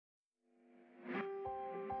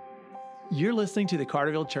You're listening to the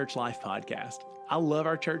Carterville Church Life Podcast. I love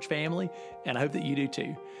our church family, and I hope that you do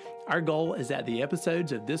too. Our goal is that the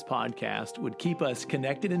episodes of this podcast would keep us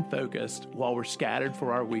connected and focused while we're scattered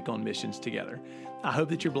for our week on missions together. I hope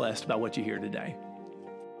that you're blessed by what you hear today.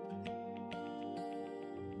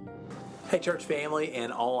 Hey, church family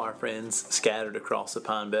and all our friends scattered across the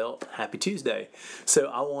Pine Belt. Happy Tuesday. So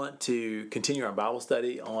I want to continue our Bible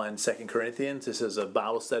study on 2 Corinthians. This is a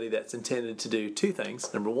Bible study that's intended to do two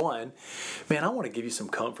things. Number one, I want to give you some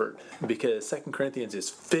comfort because 2 Corinthians is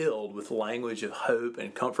filled with language of hope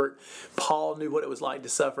and comfort. Paul knew what it was like to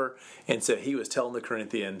suffer, and so he was telling the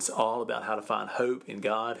Corinthians all about how to find hope in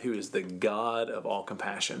God, who is the God of all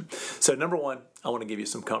compassion. So number one, I want to give you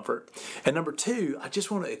some comfort. And number two, I just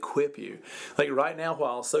want to equip you. Like right now,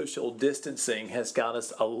 while social distancing has got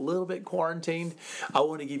us a little bit quarantined, I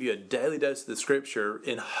want to give you a daily dose of the Scripture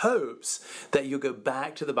in hopes that you'll go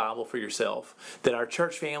back to the Bible for yourself, that our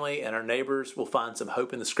church family and our neighbors will find some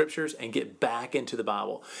hope in the Scriptures and get back into the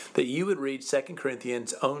Bible, that you would read 2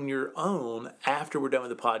 Corinthians on your own after we're done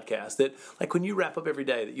with the podcast, that like when you wrap up every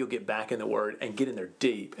day, that you'll get back in the Word and get in there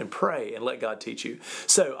deep and pray and let God teach you.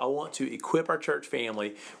 So I want to equip our church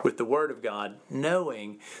family with the Word of God,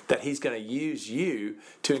 knowing that He's going to use you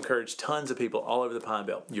to encourage tons of people all over the Pine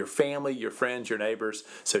Belt, your family, your friends, your neighbors.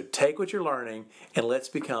 So take what you're learning and let's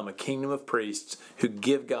become a kingdom of priests who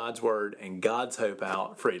give God's Word and God's hope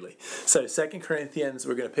out freely. So 2 Corinthians,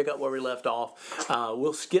 we're going to pick up where we left off.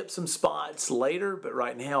 We'll skip some spots later, but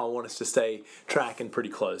right now I want us to stay tracking pretty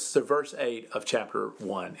close. So verse 8 of chapter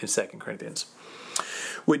 1 in 2 Corinthians.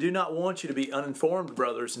 We do not want you to be uninformed,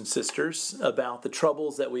 brothers and sisters, about the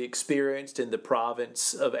troubles that we experienced in the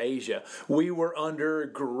province of Asia. We were under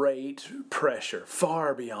great pressure,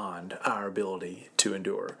 far beyond our ability to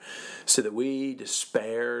endure, so that we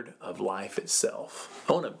despaired of life itself.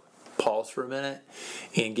 I want to pause for a minute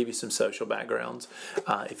and give you some social backgrounds.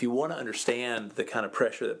 If you want to understand the kind of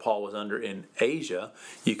pressure that Paul was under in Asia,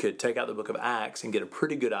 you could take out the book of Acts and get a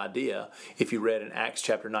pretty good idea if you read in Acts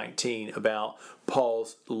chapter 19 about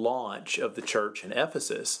Paul's launch of the church in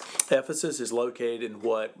Ephesus. Ephesus is located in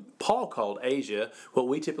what Paul called Asia, what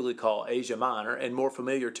we typically call Asia Minor, and more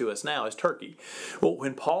familiar to us now as Turkey. Well,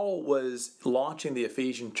 when Paul was launching the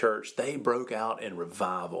Ephesian church, they broke out in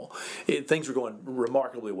revival. Things were going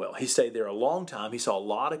remarkably well. He stayed there a long time. He saw a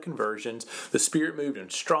lot of conversions. The Spirit moved in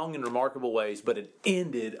strong and remarkable ways, but it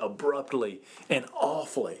ended abruptly and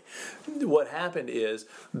awfully. What happened is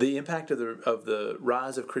the impact of the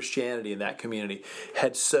rise of Christianity in that community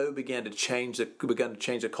had so begun to change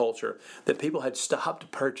the culture that people had stopped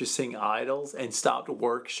purchasing idols and stopped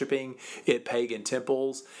worshiping at pagan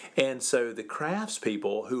temples. And so the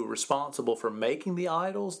craftspeople who were responsible for making the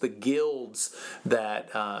idols, the guilds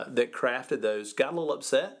that crafted those, got a little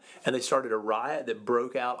upset, and they started a riot that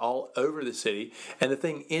broke out all over the city. And the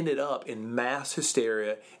thing ended up in mass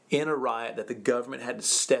hysteria in a riot that the government had to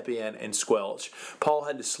step in and squelch. Paul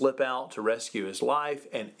had to slip out to rescue his life,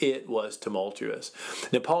 and it was tumultuous.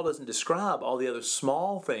 Now, Paul doesn't describe all the other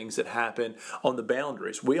small things that happened on the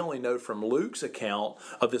boundaries. We only know from Luke's account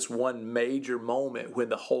of this one major moment when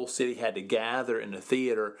the whole city had to gather in the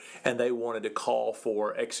theater and they wanted to call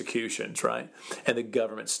for executions, right? And the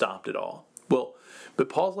government stopped it all. Well, but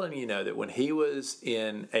Paul's letting you know that when he was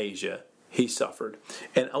in Asia, he suffered.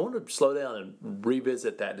 And I want to slow down and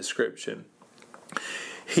revisit that description.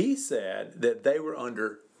 He said that they were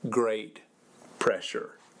under great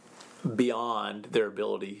pressure beyond their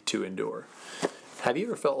ability to endure. Have you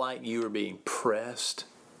ever felt like you were being pressed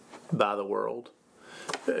by the world?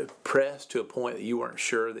 Pressed to a point that you weren't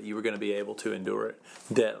sure that you were going to be able to endure it?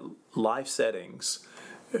 That life settings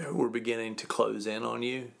were beginning to close in on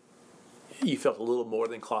you? You felt a little more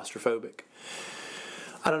than claustrophobic?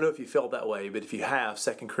 I don't know if you felt that way, but if you have,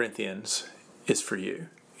 2 Corinthians is for you.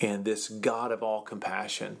 And this God of all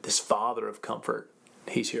compassion, this Father of comfort,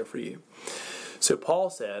 He's here for you. So Paul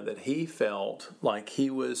said that he felt like he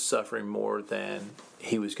was suffering more than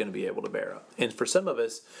he was going to be able to bear up. And for some of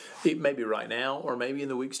us, it may be right now or maybe in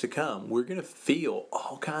the weeks to come, we're going to feel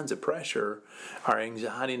all kinds of pressure. Our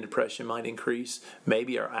anxiety and depression might increase.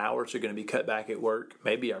 Maybe our hours are going to be cut back at work.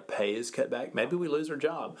 Maybe our pay is cut back. Maybe we lose our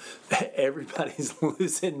job. Everybody's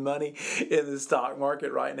losing money in the stock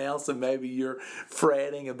market right now, so maybe you're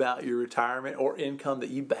fretting about your retirement or income that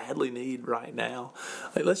you badly need right now.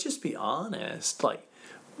 Let's just be honest.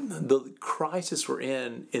 the crisis we're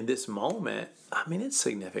in this moment, I mean, it's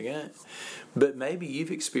significant. But maybe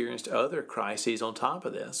you've experienced other crises on top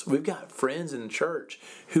of this. We've got friends in the church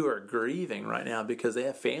who are grieving right now because they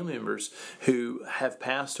have family members who have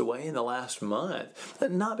passed away in the last month.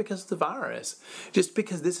 Not because of the virus, just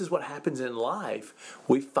because this is what happens in life.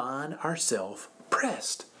 We find ourselves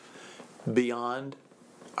pressed beyond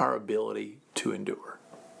our ability to endure.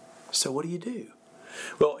 So what do you do?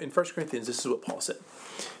 Well, in 1 Corinthians, this is what Paul said.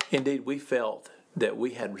 Indeed, we felt that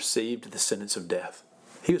we had received the sentence of death.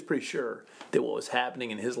 He was pretty sure that what was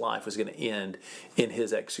happening in his life was going to end in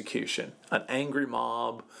his execution. An angry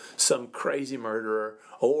mob, some crazy murderer,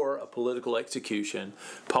 or a political execution.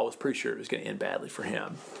 Paul was pretty sure it was going to end badly for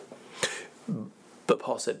him. But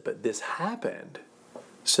Paul said, but this happened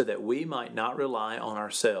so that we might not rely on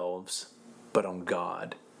ourselves, but on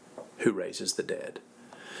God, who raises the dead.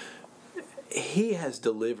 He has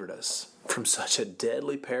delivered us from such a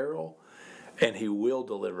deadly peril, and He will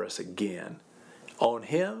deliver us again. On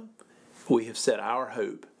Him, we have set our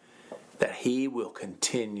hope that He will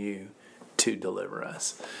continue to deliver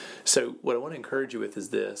us. So what I want to encourage you with is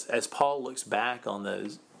this. As Paul looks back on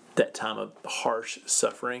that time of harsh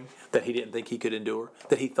suffering that he didn't think he could endure,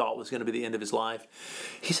 that he thought was going to be the end of his life,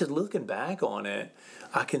 he said, looking back on it,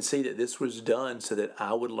 I can see that this was done so that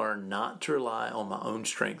I would learn not to rely on my own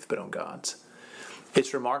strength, but on God's.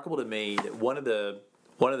 It's remarkable to me that one of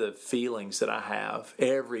the feelings that I have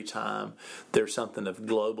every time there's something of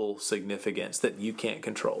global significance that you can't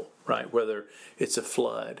control, right? Whether it's a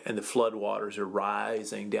flood and the flood waters are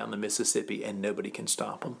rising down the Mississippi and nobody can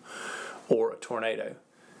stop them, or a tornado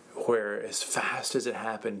where as fast as it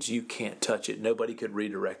happens, you can't touch it. Nobody could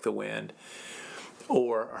redirect the wind.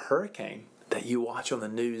 Or a hurricane that you watch on the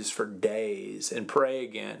news for days and pray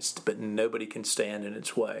against, but nobody can stand in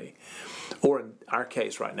its way. Or in our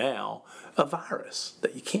case right now, a virus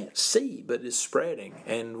that you can't see but is spreading,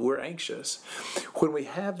 and we're anxious. When we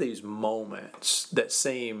have these moments that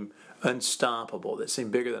seem unstoppable, that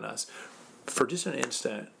seem bigger than us, for just an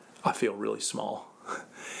instant, I feel really small.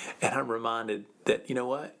 And I'm reminded that, you know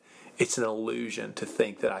what? It's an illusion to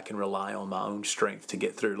think that I can rely on my own strength to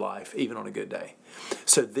get through life, even on a good day.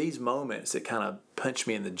 So these moments that kind of punch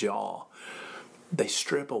me in the jaw, they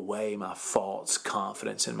strip away my false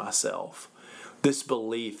confidence in myself. This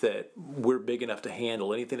belief that we're big enough to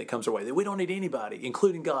handle anything that comes our way, that we don't need anybody,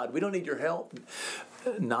 including God. We don't need your help.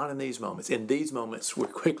 Not in these moments. In these moments, we're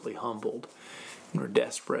quickly humbled and we're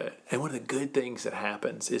desperate. And one of the good things that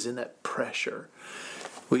happens is in that pressure,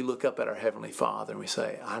 we look up at our Heavenly Father and we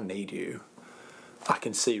say, I need you. I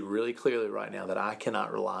can see really clearly right now that I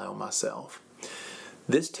cannot rely on myself.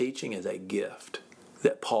 This teaching is a gift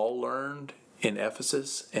that Paul learned in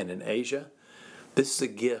Ephesus and in Asia. This is a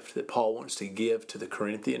gift that Paul wants to give to the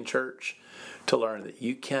Corinthian church to learn that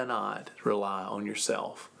you cannot rely on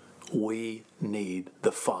yourself. We need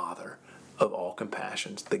the Father of all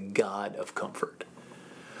compassions, the God of comfort.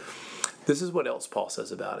 This is what else Paul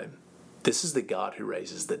says about Him. This is the God who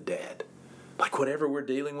raises the dead. Like whatever we're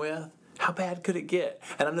dealing with, how bad could it get?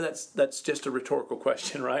 And I know that's just a rhetorical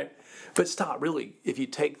question, right? But stop, really, if you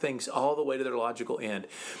take things all the way to their logical end,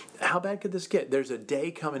 how bad could this get? There's a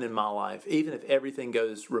day coming in my life, even if everything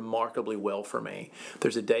goes remarkably well for me,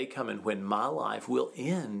 there's a day coming when my life will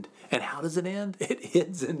end. And how does it end? It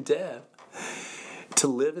ends in death. To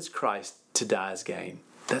live as Christ, to die as gain.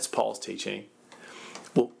 That's Paul's teaching.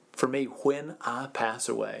 Well, for me, when I pass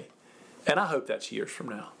away, and I hope that's years from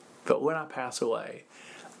now, but when I pass away,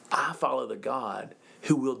 I follow the God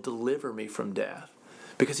who will deliver me from death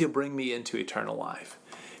because He'll bring me into eternal life.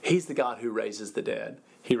 He's the God who raises the dead.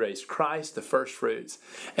 He raised Christ, the first fruits,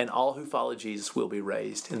 and all who follow Jesus will be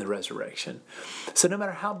raised in the resurrection. So no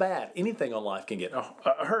matter how bad anything on life can get,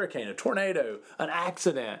 a hurricane, a tornado, an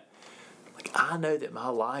accident, I know that my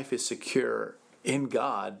life is secure in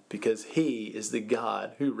God because He is the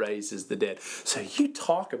God who raises the dead. So you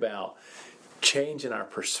talk about changing our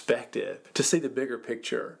perspective to see the bigger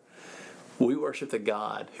picture. We worship the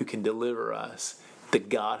God who can deliver us, the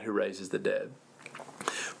God who raises the dead.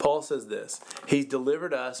 Paul says this, He's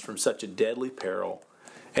delivered us from such a deadly peril,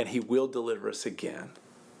 and He will deliver us again.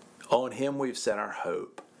 On Him we've set our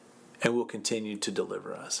hope, and will continue to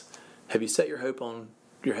deliver us. Have you set your hope on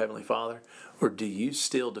your Heavenly Father? Or do you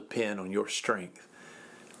still depend on your strength,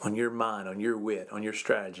 on your mind, on your wit, on your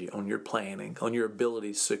strategy, on your planning, on your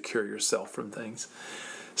ability to secure yourself from things?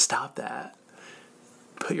 Stop that.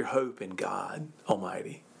 Put your hope in God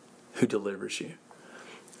Almighty, who delivers you.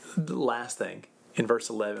 The last thing, in verse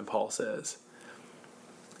 11, Paul says,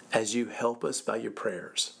 as you help us by your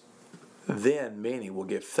prayers, then many will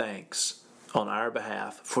give thanks on our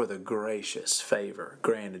behalf for the gracious favor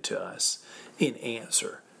granted to us in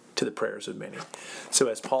answer to the prayers of many. So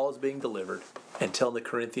as Paul is being delivered and telling the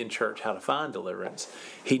Corinthian church how to find deliverance,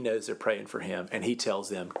 he knows they're praying for him, and he tells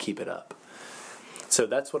them, keep it up. So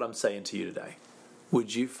that's what I'm saying to you today.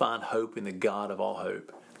 Would you find hope in the God of all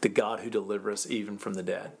hope, the God who delivers us even from the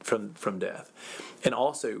dead, from death? And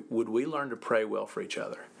also, would we learn to pray well for each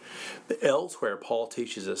other? Elsewhere, Paul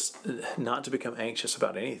teaches us not to become anxious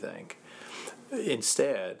about anything.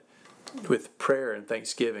 Instead, with prayer and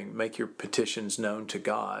thanksgiving, make your petitions known to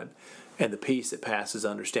God, and the peace that passes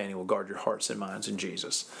understanding will guard your hearts and minds in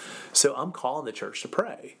Jesus. So I'm calling the church to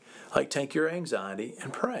pray. Like, take your anxiety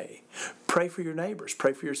and pray. Pray for your neighbors.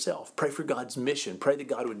 Pray for yourself. Pray for God's mission. Pray that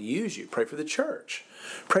God would use you. Pray for the church.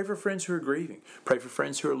 Pray for friends who are grieving. Pray for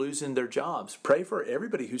friends who are losing their jobs. Pray for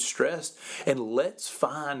everybody who's stressed. And let's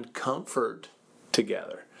find comfort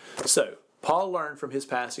together. So, Paul learned from his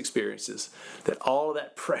past experiences that all of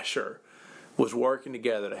that pressure was working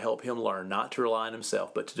together to help him learn not to rely on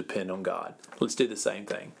himself, but to depend on God. Let's do the same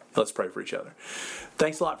thing. Let's pray for each other.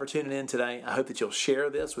 Thanks a lot for tuning in today. I hope that you'll share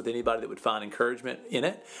this with anybody that would find encouragement in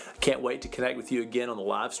it. I can't wait to connect with you again on the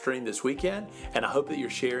live stream this weekend, and I hope that you're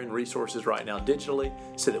sharing resources right now digitally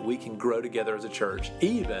so that we can grow together as a church,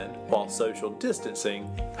 even while social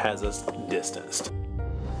distancing has us distanced.